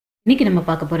இன்னைக்கு நம்ம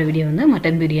பார்க்க போற வீடியோ வந்து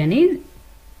மட்டன் பிரியாணி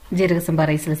ஜீரக சம்பா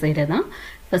ரைஸ்ல செய்யறதுதான்.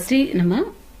 ஃபர்ஸ்ட் நம்ம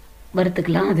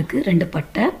வறுத்துக்கலாம். அதுக்கு 2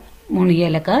 பட்டை, 3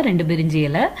 ஏலக்காய், 2 பிரிஞ்சி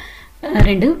இலை,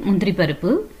 2 முந்திரி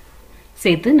பருப்பு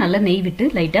சேர்த்து நல்லா நெய் விட்டு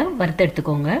லைட்டா வறுத்து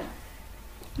எடுத்துக்கோங்க.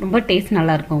 ரொம்ப டேஸ்ட்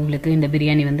நல்லா இருக்கும் உங்களுக்கு இந்த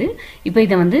பிரியாணி வந்து. இப்போ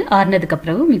இதை வந்து ஆறுனதுக்கு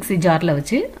அப்புறம் மிக்ஸி ஜார்ல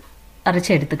வச்சு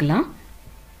அரைச்சு எடுத்துக்கலாம்.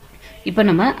 இப்போ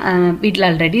நம்ம வீட்டில்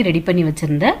ஆல்ரெடி ரெடி பண்ணி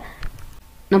வச்சிருந்த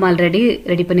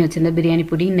பிரியாணி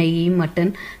பொடி, நெய், மட்டன்,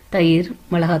 தயிர்,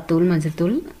 மிளகாத்தூள்,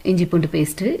 மஞ்சள்தூள், இஞ்சி பூண்டு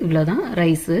பேஸ்ட்டு, இவ்வளோதான்.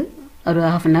 ரைஸு ஒரு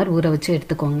 1/2 அன் ஹவர் ஊற வச்சு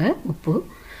எடுத்துக்கோங்க. உப்பு,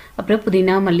 அப்புறம்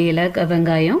புதினா, மல்லி இலை,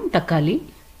 வெங்காயம், தக்காளி.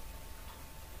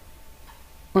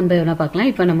 ஒன் பை ஒன்றா பார்க்கலாம்.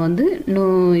 இப்போ நம்ம வந்து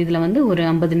இதில் வந்து ஒரு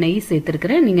 50 நெய்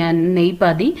சேர்த்துருக்குறேன். நீங்கள் நெய்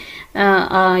பாதி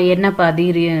எண்ணெய் பாதி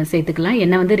சேர்த்துக்கலாம்.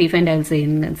 எண்ணெய் வந்து ரீஃபைண்ட் ஆயில்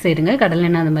சேருங்க. கடலை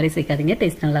எண்ணெய் அந்த மாதிரி சேர்க்காதீங்க,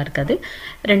 டேஸ்ட் நல்லா இருக்காது.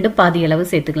 2 பாதி அளவு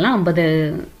சேர்த்துக்கலாம். 50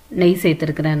 நெய்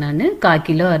சேர்த்துருக்குறேன் நான். 1/4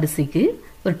 கிலோ அரிசிக்கு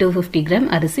ஒரு 250 கிராம்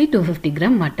அரிசி, 250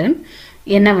 கிராம் மட்டன்.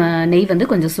 நெய் வந்து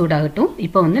கொஞ்சம் சூடாகட்டும்.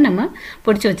 இப்போ வந்து நம்ம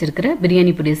பொடிச்சு வச்சிருக்கிற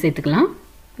பிரியாணி பொடியை சேர்த்துக்கலாம்.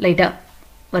 லைட்டாக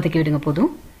வதக்கி விடுங்க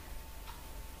போதும்.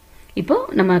 இப்போ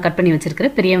நம்ம கட் பண்ணி வச்சிருக்கிற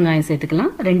பெரிய வெங்காயம் சேர்த்துக்கலாம்.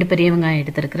 2 பெரிய வெங்காயம்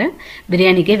எடுத்துருக்கிறேன்.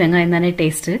 பிரியாணிக்கே வெங்காயம் தானே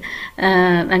டேஸ்ட்டு.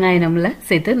 வெங்காயம் நம்மள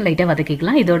சேர்த்து லைட்டாக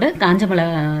வதக்கிக்கலாம். இதோட காஞ்ச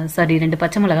மிளகா 2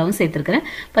 பச்சை மிளகாவும் சேர்த்துருக்கிறேன்.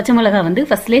 பச்சை மிளகா வந்து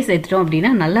ஃபர்ஸ்ட்லேயே சேர்த்துட்டோம்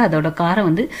அப்படின்னா நல்லா அதோட காரம்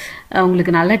வந்து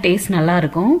உங்களுக்கு நல்ல டேஸ்ட் நல்லா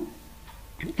இருக்கும்.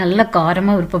 நல்லா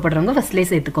காரமாக விருப்பப்படுறவங்க ஃபர்ஸ்ட்லேயே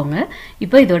சேர்த்துக்கோங்க.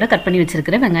 இப்போ இதோட கட் பண்ணி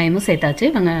வச்சிருக்கிற வெங்காயமும் சேர்த்தாச்சு,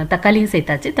 தக்காளியும்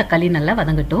சேர்த்தாச்சு. தக்காளி நல்லா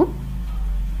வதங்கட்டும்.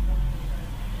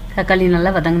 தக்காளி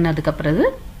நல்லா வதங்கினதுக்கப்புறம்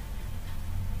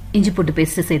இஞ்சி பூண்டு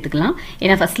பேஸ்ட்டு சேர்த்துக்கலாம்.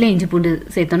 ஏன்னா ஃபர்ஸ்ட்லேயே இஞ்சி பூண்டு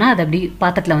சேர்த்தோன்னா அது அப்படி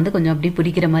பாத்திரத்தில் வந்து கொஞ்சம் அப்படி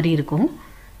பிடிக்கிற மாதிரி இருக்கும்.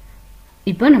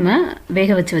 இப்போ நம்ம வேக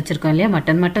வச்சுருக்கோம் இல்லையா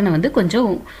மட்டனை வந்து கொஞ்சம்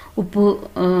உப்பு,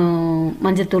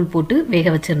 மஞ்சத்தூள் போட்டு வேக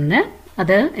வச்சுருந்தேன்.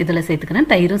 அதை இதில் சேர்த்துக்கிறேன்.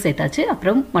 தயிரும் சேர்த்தாச்சு.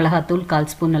 அப்புறம் மிளகாத்தூள்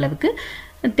 1/4 ஸ்பூன் அளவுக்கு,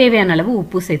 தேவையான அளவு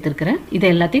உப்பு சேர்த்துருக்கிறேன். இதை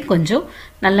எல்லாத்தையும் கொஞ்சம்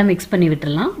நல்லா மிக்ஸ் பண்ணி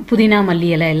விட்டுடலாம். புதினா, மல்லி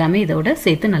இலை எல்லாமே இதோட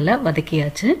சேர்த்து நல்லா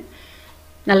வதக்கியாச்சு.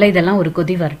 நல்லா இதெல்லாம் ஒரு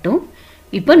கொதி வரட்டும்.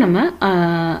 இப்போ நம்ம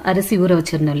அரிசி ஊற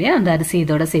வச்சிருந்தோம் இல்லையா, அந்த அரிசி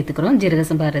இதோட சேர்த்துக்கிறோம். ஜீரக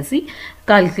சம்பா அரிசி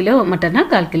 1/4 கிலோ, மட்டனா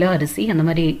 1/4 கிலோ அரிசி, அந்த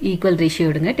மாதிரி ஈக்குவல் ரேஷியோ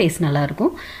எடுங்க, டேஸ்ட் நல்லா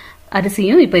இருக்கும்.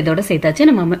 அரிசியும் இப்போ இதோட சேர்த்தாச்சு.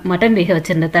 நம்ம மட்டன் வேக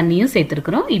வச்சிருந்த தண்ணியும்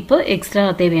சேர்த்துருக்குறோம். இப்போ எக்ஸ்ட்ரா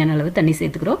தேவையான அளவு தண்ணி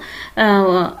சேர்த்துக்கிறோம்.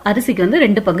 அரிசிக்கு வந்து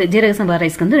 2 பங்கு, ஜீரக சம்பா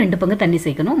ரைஸ்க்கு வந்து 2 பங்கு தண்ணி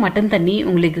சேர்க்கணும். மட்டன் தண்ணி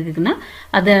உங்களுக்கு இருக்குன்னா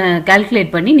அதை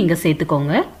கால்குலேட் பண்ணி நீங்கள்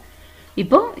சேர்த்துக்கோங்க.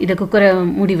 இப்போ இதை குக்கரை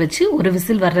மூடி வச்சு ஒரு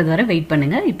விசில் வர்றது வரை வெயிட்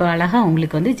பண்ணுங்க. இப்போ அழகா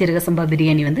உங்களுக்கு வந்து ஜீரக சம்பா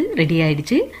பிரியாணி வந்து ரெடி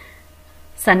ஆயிடுச்சு.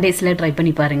 சண்டேஸ்ல ட்ரை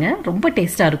பண்ணி பாருங்க, ரொம்ப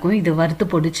டேஸ்டா இருக்கும். இது வறுத்து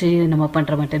பொடிச்சு நம்ம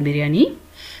பண்ற மட்டன் பிரியாணி.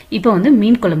 இப்போ வந்து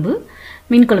மீன்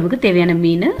குழம்புக்கு தேவையான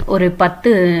மீன் ஒரு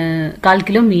 1/4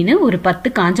 கிலோ மீன், ஒரு 10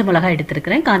 காஞ்ச மிளகாய்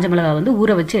எடுத்துருக்கிறேன். காஞ்ச மிளகாய் வந்து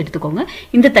ஊற வச்சு எடுத்துக்கோங்க.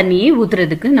 இந்த தண்ணியை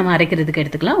ஊத்துறதுக்கு நம்ம அரைக்கிறதுக்கு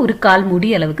எடுத்துக்கலாம். ஒரு 1/4 மூடி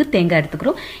அளவுக்கு தேங்காய்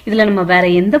எடுத்துக்கிறோம். இதுல நம்ம வேற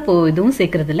எந்த இதுவும்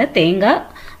சேர்க்கறது இல்லை. தேங்காய்,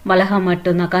 மிளகா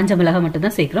மட்டும்தான், காஞ்ச மிளகா மட்டும்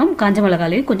தான் சேர்க்கிறோம். காஞ்ச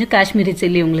மிளகாலையும் கொஞ்சம் காஷ்மீரி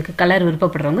சில்லி உங்களுக்கு கலர்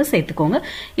விருப்பப்படுறவங்க சேர்த்துக்கோங்க,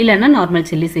 இல்லைன்னா நார்மல்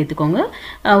சில்லி சேர்த்துக்கோங்க.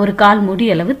 ஒரு 1/4 மூடி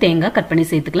அளவு தேங்காய் கட் பண்ணி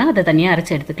சேர்த்துக்கலாம். அதை தனியாக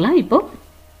அரைச்சி எடுத்துக்கலாம். இப்போ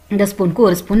இந்த ஸ்பூனுக்கு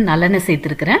 1 ஸ்பூன் நல்லெண்ணெய்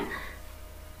சேர்த்துருக்கிறேன்.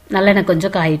 நல்லெண்ணெய்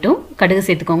கொஞ்சம் காயிட்டும். கடுகு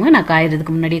சேர்த்துக்கோங்க. நான்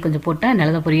காயறதுக்கு முன்னாடியே கொஞ்சம் போட்டேன்,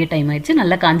 அதனால தான் பொரிய டைம் ஆயிடுச்சு.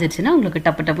 நல்லா காஞ்சிருச்சுன்னா உங்களுக்கு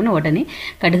டப்புன்னு உடனே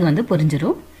கடுகு வந்து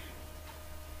பொரிஞ்சிடும்.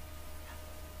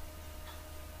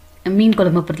 மீன்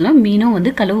குழம்பு பொறுத்தலாம் மீனும்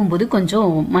வந்து கழுவும் போது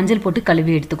கொஞ்சம் மஞ்சள் போட்டு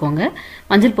கழுவி எடுத்துக்கோங்க.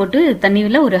 மஞ்சள் போட்டு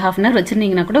தண்ணியில் ஒரு 1/2 அன் ஹவர்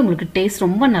வச்சுருந்தீங்கன்னா கூட உங்களுக்கு டேஸ்ட்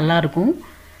ரொம்ப நல்லா இருக்கும்.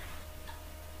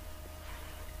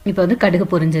 இப்போ வந்து கடுகு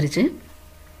பொரிஞ்சிருச்சு.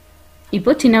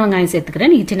 இப்போ சின்ன வெங்காயம்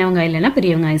சேர்த்துக்கிறேன். நீங்கள் சின்ன வெங்காயம் இல்லைன்னா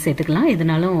பெரிய வெங்காயம் சேர்த்துக்கலாம்,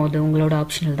 இதனாலும் அது உங்களோட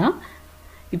ஆப்ஷனல் தான்.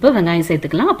 இப்போ வெங்காயம்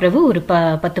சேர்த்துக்கலாம். அப்புறம் ஒரு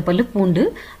 10 பல்லு பூண்டு,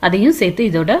 அதையும் சேர்த்து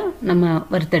இதோட நம்ம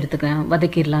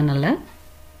வதக்கிடலாம். நல்லா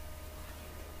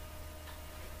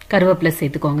கருவேப்பிலை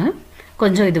சேர்த்துக்கோங்க.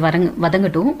 கொஞ்சம் இது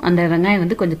வதங்கட்டும். அந்த வெங்காயம்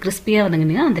வந்து கொஞ்சம் கிறிஸ்பியாக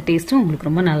வதங்கினீங்கன்னா அந்த டேஸ்ட்டும் உங்களுக்கு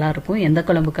ரொம்ப நல்லா இருக்கும். எந்த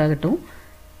குழம்புக்காகட்டும்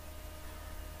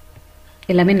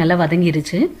எல்லாமே நல்லா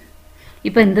வதங்கிருச்சு.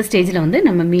 இப்போ இந்த ஸ்டேஜில் வந்து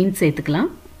நம்ம மீன் சேர்த்துக்கலாம்.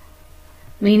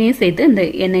 மீனையும் சேர்த்து இந்த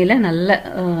எண்ணெயில் நல்லா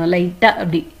லைட்டாக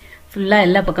அப்படி ஃபுல்லாக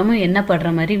எல்லா பக்கமும் எண்ணெய் படுற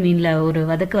மாதிரி மீனில் ஒரு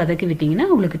வதக்கி விட்டிங்கன்னா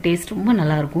உங்களுக்கு டேஸ்ட் ரொம்ப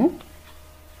நல்லாயிருக்கும்.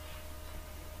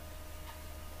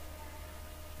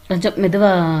 கொஞ்சம்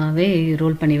மெதுவாகவே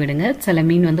ரோல் பண்ணி விடுங்க. சில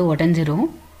மீன் வந்து உடஞ்சிரும்,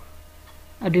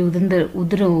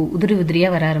 அப்படி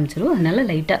உதிரியாக வர ஆரம்பிச்சிடும். அதனால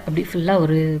லைட்டாக அப்படி ஃபுல்லாக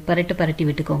ஒரு பரட்டி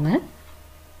விட்டுக்கோங்க.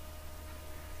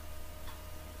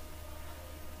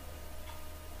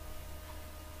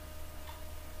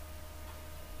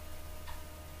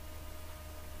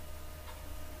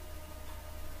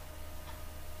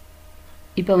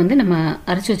 இப்போ வந்து நம்ம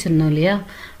அரைச்சி வச்சுருந்தோம் இல்லையா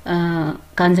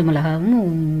காஞ்ச மிளகாவும்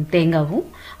தேங்காவும்,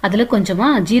 அதில்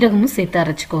கொஞ்சமாக ஜீரகமும் சேர்த்து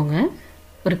அரைச்சிக்கோங்க.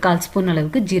 ஒரு 1/4 ஸ்பூன்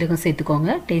அளவுக்கு ஜீரகம் சேர்த்துக்கோங்க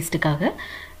டேஸ்ட்டுக்காக.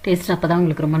 டேஸ்ட் அப்போ தான்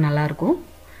உங்களுக்கு ரொம்ப நல்லாயிருக்கும்.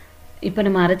 இப்போ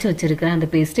நம்ம அரைச்சி வச்சுருக்கிற அந்த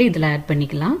பேஸ்ட்டை இதில் ஆட்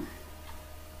பண்ணிக்கலாம்.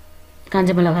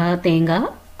 காஞ்ச மிளகா, தேங்காய்,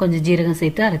 கொஞ்சம் ஜீரகம்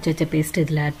சேர்த்து அரைச்சி வச்ச பேஸ்ட்டு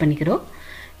இதில் ஆட் பண்ணிக்கிறோம்.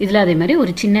 இதில் அதே மாதிரி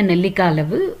ஒரு சின்ன நெல்லிக்காய்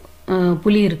அளவு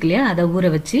புளி இருக்கு இல்லையா, அதை ஊற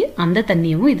வச்சு அந்த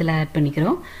தண்ணியும் இதில் ஆட்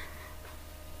பண்ணிக்கிறோம்.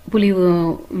 புளி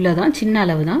இவ்வளோதான், சின்ன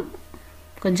அளவு தான்,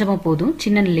 கொஞ்சமாக போதும்,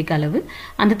 சின்ன நெல்லிக்காய் அளவு.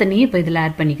 அந்த தண்ணியை இப்போ இதில்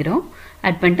ஆட் பண்ணிக்கிறோம்.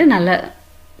 ஆட் பண்ணிட்டு நல்லா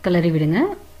கிளறி விடுங்க.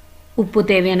 உப்பு,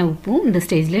 தேவையான உப்பும் இந்த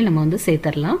ஸ்டேஜ்லேயே நம்ம வந்து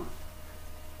சேர்த்துடலாம்.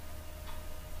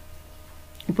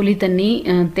 புளி தண்ணி,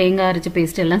 தேங்காய் அரைச்ச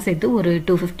பேஸ்ட் எல்லாம் சேர்த்து ஒரு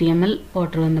 250 ml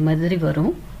வாட்டர் அந்த மாதிரி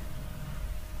வரும்.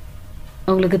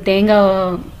 உங்களுக்கு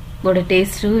தேங்காயோட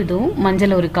டேஸ்ட்டும் இதுவும்.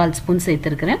 மஞ்சள் ஒரு 1/4 ஸ்பூன்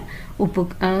சேர்த்துருக்கிறேன். உப்பு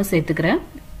சேர்த்துக்கிறேன்,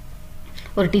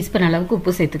 ஒரு டீஸ்பூன் அளவுக்கு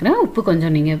உப்பு சேர்த்துக்கிறேன். உப்பு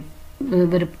கொஞ்சம்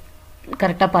நீங்கள்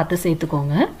கரெக்டாக பார்த்து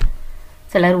சேர்த்துக்கோங்க.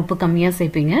 சிலர் உப்பு கம்மியாக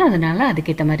சேர்ப்பீங்க, அதனால்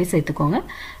அதுக்கேற்ற மாதிரி சேர்த்துக்கோங்க.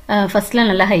 ஃபஸ்ட்டில்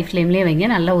நல்லா ஹை ஃப்ளேம்லேயே வைங்க.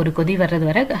 நல்லா ஒரு கொதி வர்றது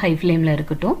வரை ஹை ஃப்ளேமில்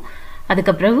இருக்கட்டும்.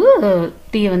 அதுக்கப்புறம்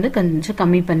தீயை வந்து கொஞ்சம்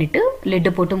கம்மி பண்ணிவிட்டு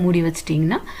லிட்டு போட்டு மூடி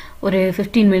வச்சிட்டிங்கன்னா ஒரு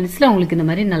 15 மினிட்ஸில் உங்களுக்கு இந்த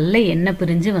மாதிரி நல்ல எண்ணெய்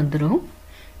பிரிஞ்சு வந்துடும்.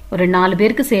 ஒரு 4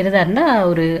 பேருக்கு செய்கிறதா இருந்தால்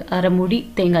ஒரு அரை மூடி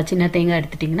தேங்காய், சின்ன தேங்காய்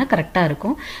எடுத்துட்டிங்கன்னா கரெக்டாக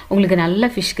இருக்கும். உங்களுக்கு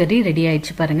நல்ல ஃபிஷ் கறி ரெடி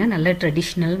ஆயிடுச்சு பாருங்கள். நல்ல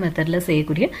ட்ரெடிஷ்னல் மெத்தடில்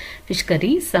செய்யக்கூடிய ஃபிஷ்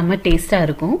கறி செம்ம டேஸ்ட்டாக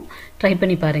இருக்கும். ட்ரை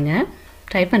பண்ணி பாருங்கள்.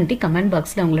 ட்ரை பண்ணிட்டு கமெண்ட்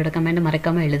பாக்ஸில் உங்களோட கமெண்ட்டை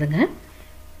மறக்காமல் எழுதுங்க.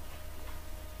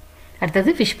 அடுத்தது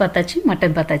ஃபிஷ் பார்த்தாச்சு,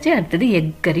 மட்டன் பார்த்தாச்சு. அடுத்தது எக்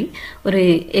கறி. ஒரு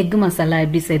எக் மசாலா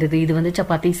எப்படி செய்கிறது, இது வந்து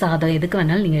சப்பாத்தி, சாதம் எதுக்கு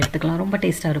வேணாலும் நீங்கள் எடுத்துக்கலாம். ரொம்ப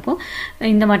டேஸ்ட்டாக இருக்கும்.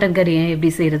 இந்த மட்டன் கறி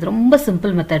எப்படி செய்கிறது, ரொம்ப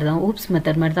சிம்பிள் மெத்தட் தான், ஊப்ஸ்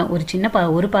மெத்தட் மாதிரி தான். ஒரு சின்ன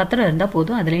ஒரு பாத்திரம் இருந்தால்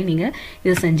போதும், அதுலேயே நீங்கள்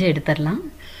இது செஞ்சு எடுத்துடலாம்.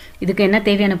 இதுக்கு என்ன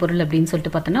தேவையான பொருள் அப்படின்னு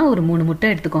சொல்லிட்டு பார்த்தோன்னா, ஒரு 3 முட்டை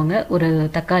எடுத்துக்கோங்க, ஒரு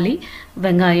தக்காளி,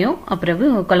 வெங்காயம், அப்புறம்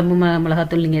குழம்பு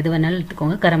மிளகாத்தூள் நீங்கள் எது வேணாலும்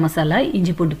எடுத்துக்கோங்க, கரம் மசாலா,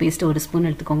 இஞ்சி பூண்டு பேஸ்ட்டு 1 ஸ்பூன்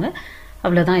எடுத்துக்கோங்க.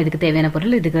 அவ்வளோதான் இதுக்கு தேவையான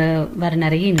பொருள். இதுக்கு வேறு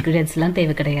நிறைய இன்க்ரீடியன்ஸ்லாம்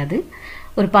தேவை கிடையாது.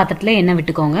 ஒரு பாத்திரத்தில் எண்ணெய்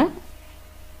விட்டுக்கோங்க.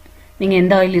 நீங்கள்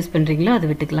எந்த ஆயில் யூஸ் பண்ணுறீங்களோ அது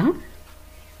விட்டுக்கலாம்.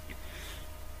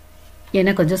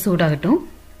 எண்ணெய் கொஞ்சம் சூடாகட்டும்.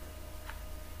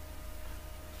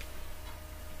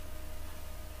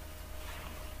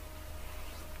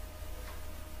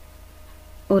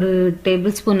 ஒரு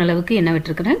டேபிள் ஸ்பூன் அளவுக்கு எண்ணெய்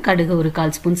விட்டுருக்கிறேன். கடுகு ஒரு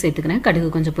 1/4 ஸ்பூன் சேர்த்துக்கிறேன். கடுகு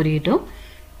கொஞ்சம் பொரியட்டும்.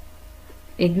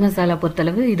 எக் மசாலா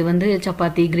பொறுத்தளவு இது வந்து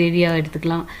சப்பாத்தி கிரேவியாக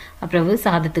எடுத்துக்கலாம். அப்புறம்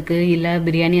சாதத்துக்கு இல்லை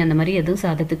பிரியாணி அந்த மாதிரி எதுவும்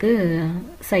சாதத்துக்கு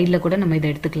சைடில் கூட நம்ம இதை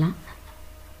எடுத்துக்கலாம்.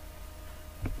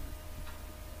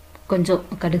 கொஞ்சம்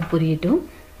கடுகு பொரியட்டும்.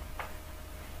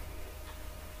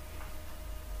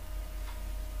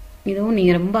 இதுவும்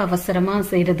நீங்கள் ரொம்ப அவசரமாக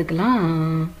செய்கிறதுக்கெலாம்,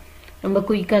 ரொம்ப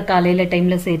குயிக்காக காலையில்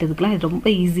டைமில் செய்கிறதுக்கெலாம் இது ரொம்ப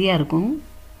ஈஸியாக இருக்கும்.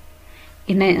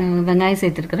 என்ன வெங்காயம்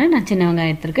சேர்த்துருக்குறேன். நான் சின்ன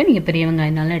வெங்காயம் எடுத்துருக்கேன். நீங்கள் பெரிய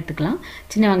வெங்காயம்னாலும் எடுத்துக்கலாம்.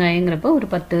 சின்ன வெங்காயங்கிறப்போ ஒரு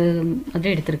 10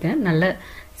 மாதிரி எடுத்திருக்கேன். நல்ல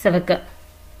செவக்க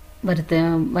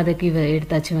வதக்கி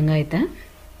எடுத்தாச்சு வெங்காயத்தை.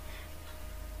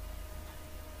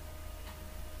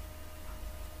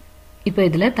 இப்போ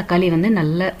இதில் தக்காளி வந்து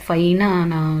நல்ல ஃபைனாக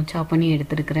நான் சாப் பண்ணி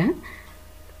எடுத்துருக்கிறேன்.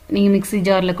 நீங்கள் மிக்ஸி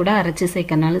ஜாரில் கூட அரைச்சி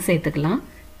சேர்க்கனாலும் சேர்த்துக்கலாம்.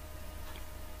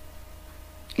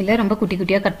 இல்லை ரொம்ப குட்டி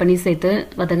குட்டியாக கட் பண்ணி சேர்த்து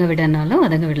வதங்க விடனாலும்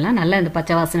வதங்க விடலாம். நல்லா இந்த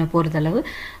பச்சை வாசனை போகிறதளவு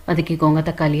வதக்கிக்கோங்க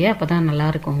தக்காளியை. அப்போ தான்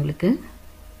நல்லாயிருக்கும் உங்களுக்கு.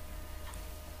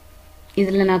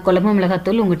 இதில் நான் குழம்பு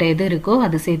மிளகாத்தூள் உங்கள்கிட்ட எது இருக்கோ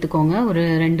அது சேர்த்துக்கோங்க. ஒரு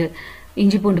 2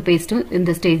 இஞ்சி பூண்டு பேஸ்ட்டும்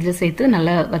இந்த ஸ்டேஜில் சேர்த்து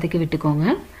நல்லா வதக்கி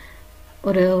விட்டுக்கோங்க.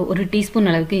 ஒரு டீஸ்பூன்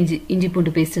அளவுக்கு இஞ்சி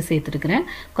பூண்டு பேஸ்ட்டு சேர்த்துருக்குறேன்.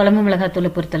 குழம்பு மிளகாத்தூளை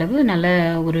பொறுத்தளவு நல்ல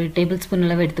ஒரு டேபிள் ஸ்பூன்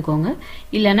அளவு எடுத்துக்கோங்க.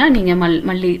 இல்லைனா நீங்கள்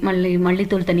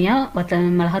மல்லித்தூள் தனியாக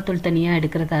மிளகாத்தூள் தனியாக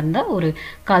எடுக்கிறதா இருந்தால் ஒரு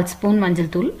 1/4 ஸ்பூன்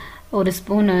மஞ்சள் தூள், 1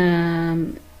 ஸ்பூன்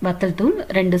வத்தல் தூள்,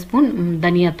 2 ஸ்பூன்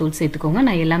தனியாத்தூள் சேர்த்துக்கோங்க.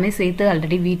 நான் எல்லாமே சேர்த்து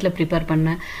ஆல்ரெடி வீட்டில் ப்ரிப்பேர்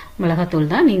பண்ண மிளகாத்தூள்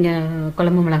தான். நீங்கள்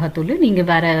குழம்பு மிளகாத்தூள் நீங்கள்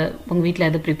வேறு உங்கள் வீட்டில்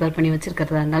எது ப்ரிப்பேர் பண்ணி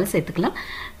வச்சுருக்கிறதா இருந்தாலும் சேர்த்துக்கலாம்.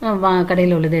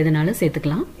 கடையில் உள்ளது எதுனாலும்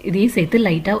சேர்த்துக்கலாம். இதையும் சேர்த்து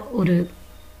லைட்டாக ஒரு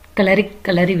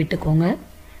கிளறி விட்டுக்கோங்க.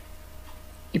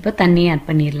 இப்போ தண்ணி ஆட்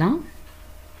பண்ணிடலாம்.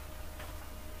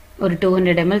 ஒரு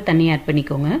 200 ml தண்ணி ஆட்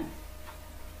பண்ணிக்கோங்க.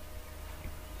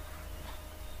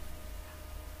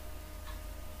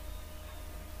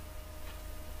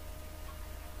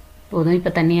 போதும்.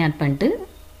 இப்போ தண்ணி ஆட் பண்ணிட்டு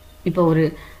இப்போ ஒரு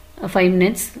 5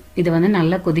 மினிட்ஸ் இது வந்து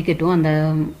நல்லா கொதிக்கட்டும். அந்த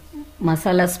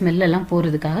மசாலா ஸ்மெல்லாம்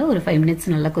போகிறதுக்காக ஒரு 5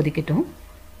 மினிட்ஸ் நல்லா கொதிக்கட்டும்.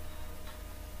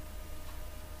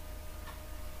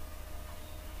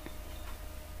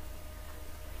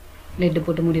 லிட்டு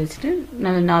போட்டு மூடி வச்சுட்டு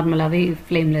நல்லா நார்மலாகவே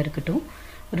ஃப்ளேமில் இருக்கட்டும்.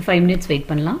 ஒரு 5 மினிட்ஸ் வெயிட்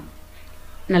பண்ணலாம்.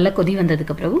 நல்லா கொதி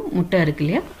வந்ததுக்கப்புறம் முட்டை இருக்கு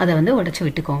இல்லையா, அதை வந்து உடச்சி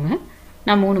விட்டுக்கோங்க.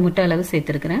 நான் 3 முட்டை அளவு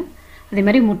சேர்த்துருக்குறேன். அதே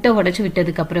மாதிரி முட்டை உடச்சி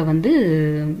விட்டதுக்கப்புறம் வந்து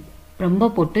ரொம்ப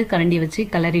போட்டு கரண்டி வச்சு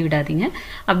கிளறி விடாதீங்க.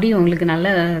 அப்படியே உங்களுக்கு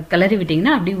நல்லா கிளறி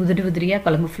விட்டிங்கன்னா அப்படியே உதிரியாக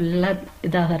குழம்பு ஃபுல்லாக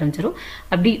இதாக ஆரம்பிச்சிடும்.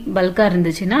 அப்படி பல்காக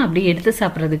இருந்துச்சுன்னா அப்படியே எடுத்து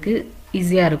சாப்பிட்றதுக்கு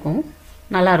ஈஸியாக இருக்கும்,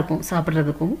 நல்லாயிருக்கும்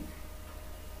சாப்பிட்றதுக்கும்.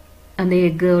 அந்த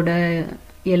எக்கோட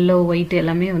எல்லோ ஒயிட்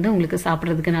எல்லாமே வந்து உங்களுக்கு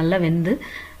சாப்பிட்றதுக்கு நல்லா வெந்து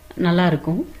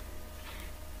நல்லாயிருக்கும்.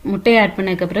 முட்டையை ஆட்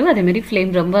பண்ணதுக்கு பிறகு அதேமாரி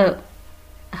ஃப்ளேம் ரொம்ப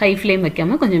ஹை ஃப்ளேம்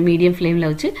வைக்காமல் கொஞ்சம் மீடியம் ஃப்ளேமில்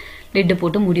வச்சு லிட்டு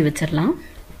போட்டு மூடி வச்சிடலாம்.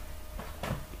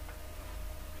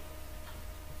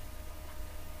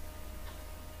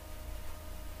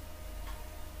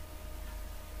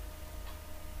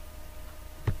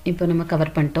 இப்போ நம்ம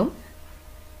கவர் பண்ணிட்டோம்.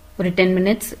 ஒரு 10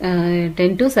 மினிட்ஸ்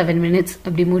 10 to 7 மினிட்ஸ்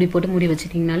அப்படி மூடி போட்டு மூடி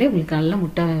வச்சிட்டிங்கனாலே உங்களுக்கு நல்லா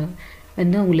முட்டை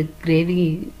வந்து உங்களுக்கு கிரேவி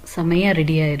செமையாக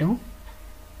ரெடி ஆகிடும்.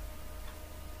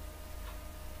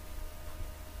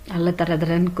 நல்லா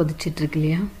தரன்னு கொதிச்சிட்ருக்கு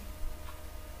இல்லையா?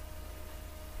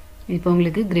 இப்போ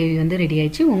உங்களுக்கு கிரேவி வந்து ரெடி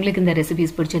ஆயிடுச்சு. உங்களுக்கு இந்த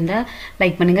ரெசிபிஸ் பிடிச்சிருந்தா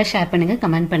லைக் பண்ணுங்கள், ஷேர் பண்ணுங்கள்,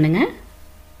 கமெண்ட் பண்ணுங்கள்.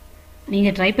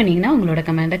 நீங்கள் ட்ரை பண்ணிங்கன்னா உங்களோட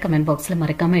கமெண்ட் பாக்ஸில்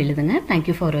மறக்காமல் எழுதுங்க.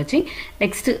 தேங்க்யூ ஃபார் வாட்சிங்.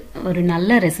 நெக்ஸ்ட்டு ஒரு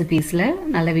நல்ல ரெசிபீஸில்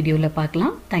நல்ல வீடியோவில்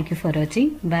பார்க்கலாம். தேங்க்யூ ஃபார்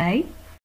வாட்சிங். பாய்.